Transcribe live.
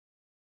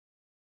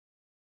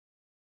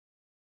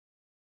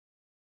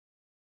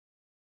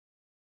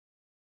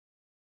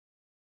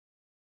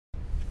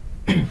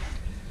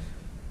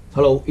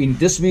Hello, in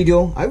this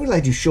video I would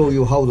like to show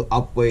you how to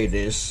upgrade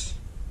this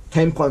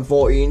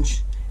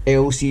 10.4-inch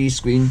LCD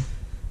screen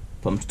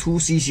from 2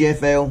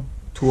 CCFL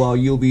to our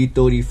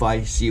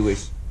UB35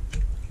 series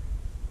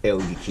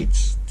LED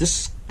kits.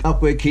 This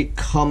upgrade kit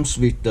comes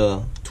with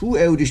the 2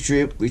 LED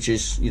strip, which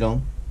is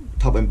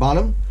top and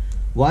bottom,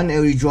 1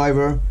 LED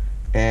driver,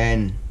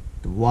 and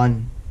the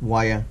 1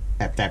 wire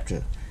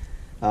adapter.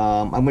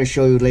 I'm going to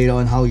show you later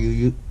on how you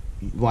use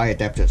wire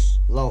adapters.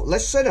 Now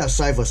let's set it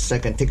aside for a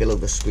second. Take a look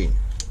at the screen.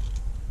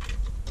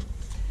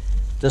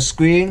 The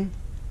screen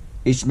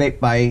is made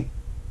by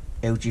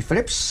LG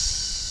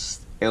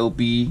Philips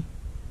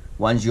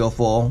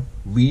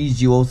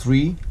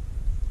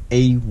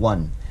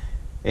LB104V03-A1.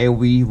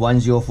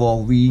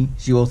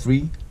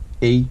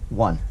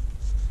 LB104V03-A1.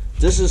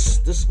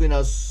 This screen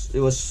was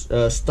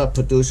start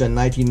produced in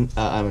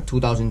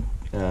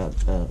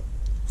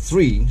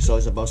 2003, so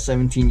it's about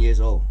 17 years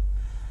old.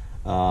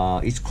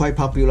 It's quite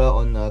popular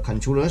on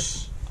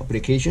controllers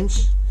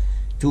applications.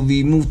 To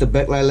remove the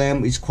backlight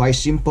lamp is quite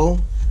simple.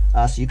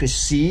 As you can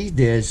see,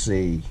 there's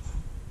a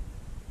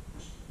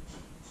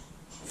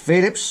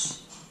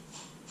Philips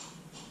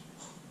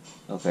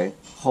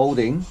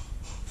holding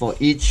for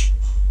each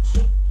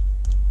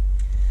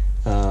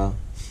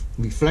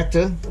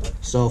reflector.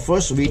 So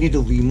first we need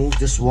to remove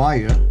this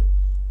wire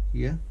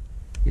here.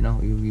 You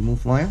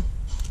remove wire,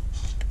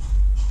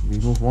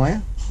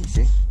 you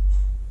see.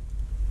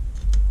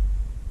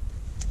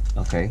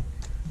 Okay,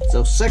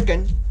 so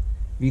second,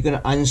 we're gonna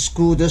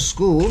unscrew the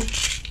screw.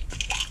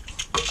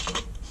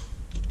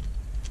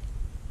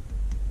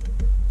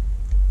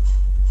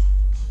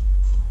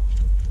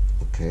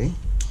 Okay,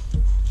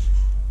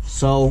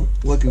 so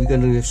what we're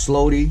gonna do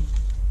slowly,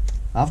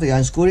 after you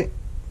unscrew it,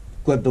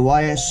 grab the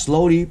wire,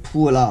 slowly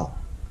pull it out.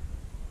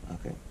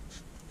 Okay,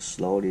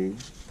 slowly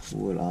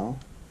pull it out.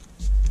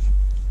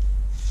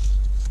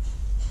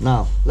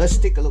 Now let's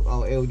take a look at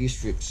our LED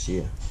strips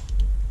here.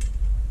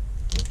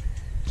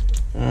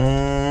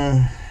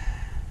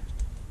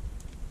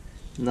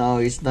 Now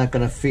it's not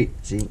gonna fit.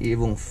 See, it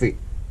won't fit.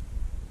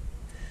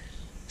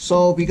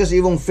 So because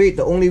it won't fit,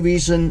 the only way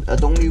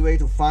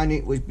to find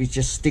it would be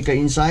just stick it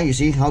inside. You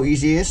see how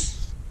easy it is?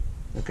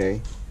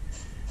 Okay.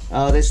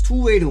 There's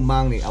 2 ways to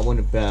mount it. I want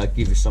to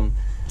give you some.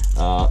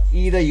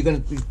 Either you're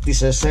gonna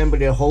disassemble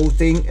the whole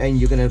thing and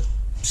you're gonna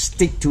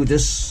stick to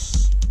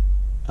this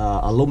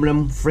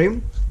aluminum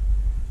frame,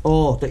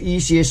 or the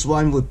easiest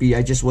one would be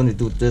I just want to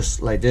do this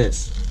like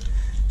this.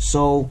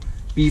 So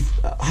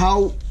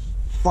how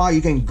far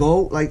you can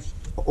go, like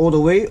all the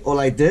way or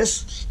like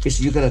this, is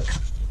you're gonna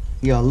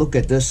look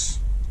at this,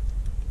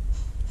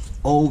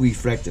 all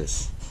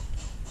reflectors.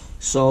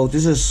 So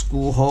this is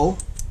screw hole,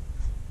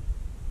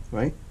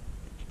 right?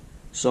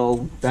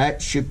 So that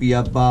should be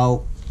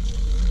about,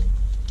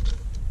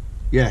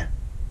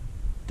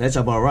 that's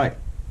about right.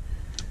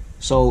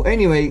 So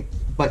anyway,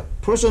 but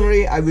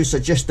personally I will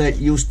suggest that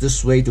use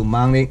this way to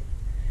mount it,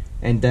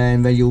 and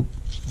then when you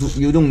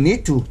don't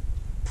need to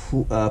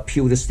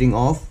peel this thing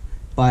off,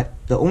 but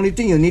the only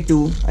thing you need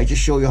to, I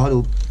just show you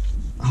how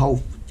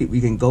deep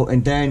we can go,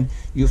 and then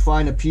you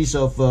find a piece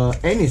of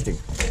anything,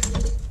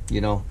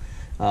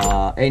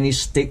 any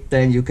stick,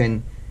 then you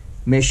can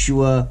make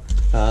sure,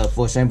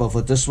 for example,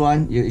 for this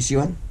one, you see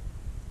one,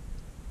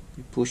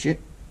 you push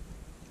it.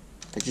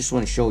 I just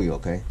want to show you,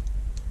 okay?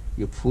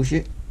 You push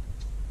it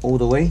all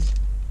the way,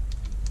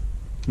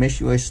 make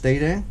sure it stay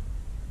there.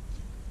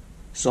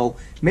 So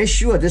make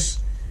sure this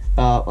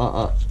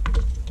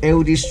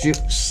LED strip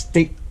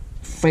stick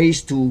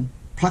face to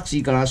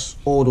plexiglass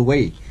all the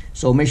way,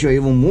 so make sure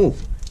it won't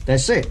move.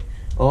 That's it.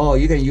 Or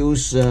you can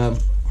use I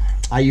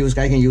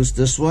can use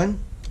this one,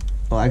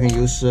 or I can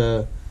use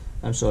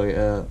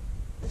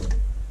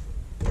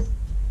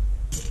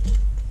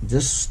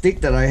this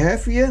stick that I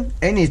have here,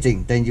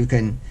 anything. Then you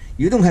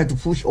don't have to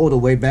push all the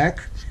way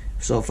back.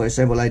 So for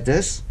example, like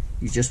this,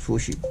 you just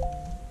push it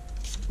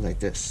like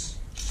this,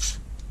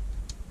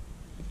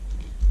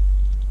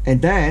 and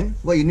then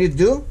what you need to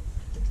do,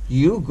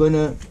 you're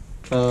gonna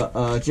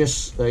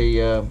just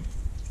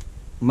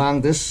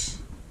mount this,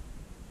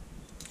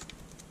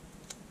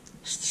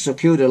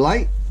 secure the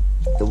light,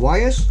 the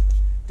wires.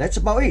 That's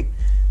about it.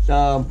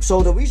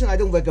 So the reason I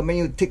don't recommend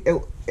you take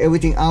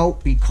everything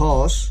out,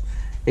 because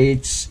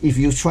if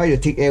you try to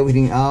take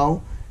everything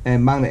out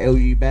and mount the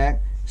LED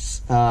back,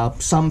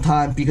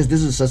 sometimes, because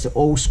this is such an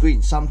old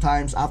screen,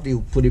 sometimes after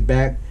you put it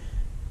back,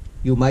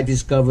 you might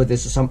discover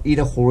there's some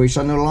either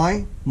horizontal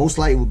line, most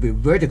likely it will be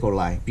vertical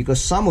line, because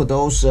some of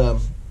those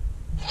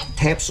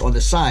tabs on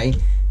the side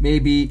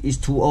maybe it's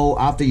too old.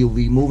 After you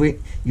remove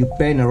it, you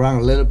bend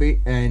around a little bit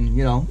and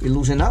it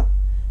loosen up.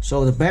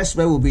 So the best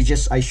way will be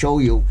just I show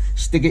you,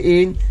 stick it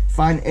in,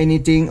 find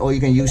anything, or you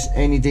can use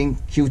anything,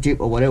 Q-tip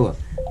or whatever,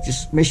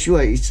 just make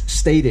sure it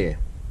stay there.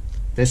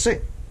 That's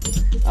it.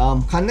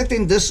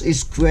 Connecting this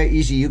is quite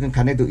easy. You can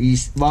connect to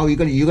ease. Well,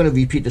 you're gonna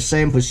repeat the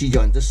same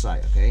procedure on this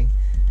side, okay?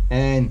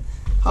 And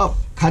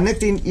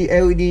connecting the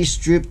LED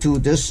strip to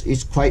this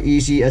is quite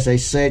easy. As I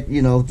said,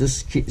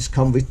 this kit is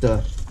come with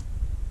the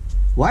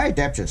wire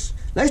adapters.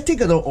 Let's take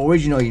the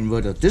original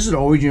inverter. This is the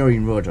original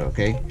inverter,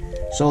 okay?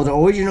 So the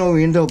original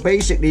inverter,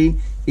 basically,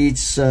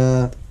 it's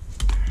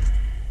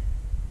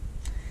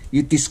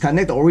you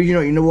disconnect the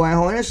original inner wire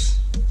harness,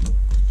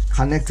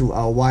 connect to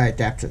our wire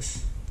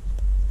adapters.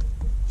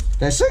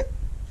 That's it.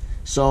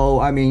 So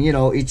I mean, you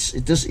know, it's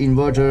this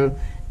inverter.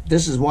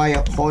 This is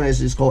wire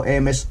harness is called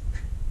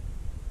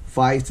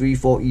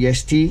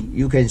MS534EST.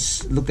 You can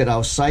look at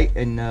our site,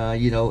 and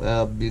you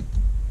know,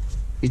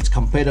 it's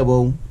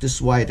compatible.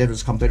 This wire adapter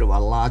is compatible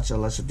with lots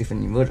and lots of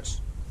different inverters.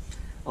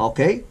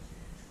 Okay,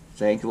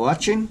 thank you for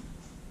watching.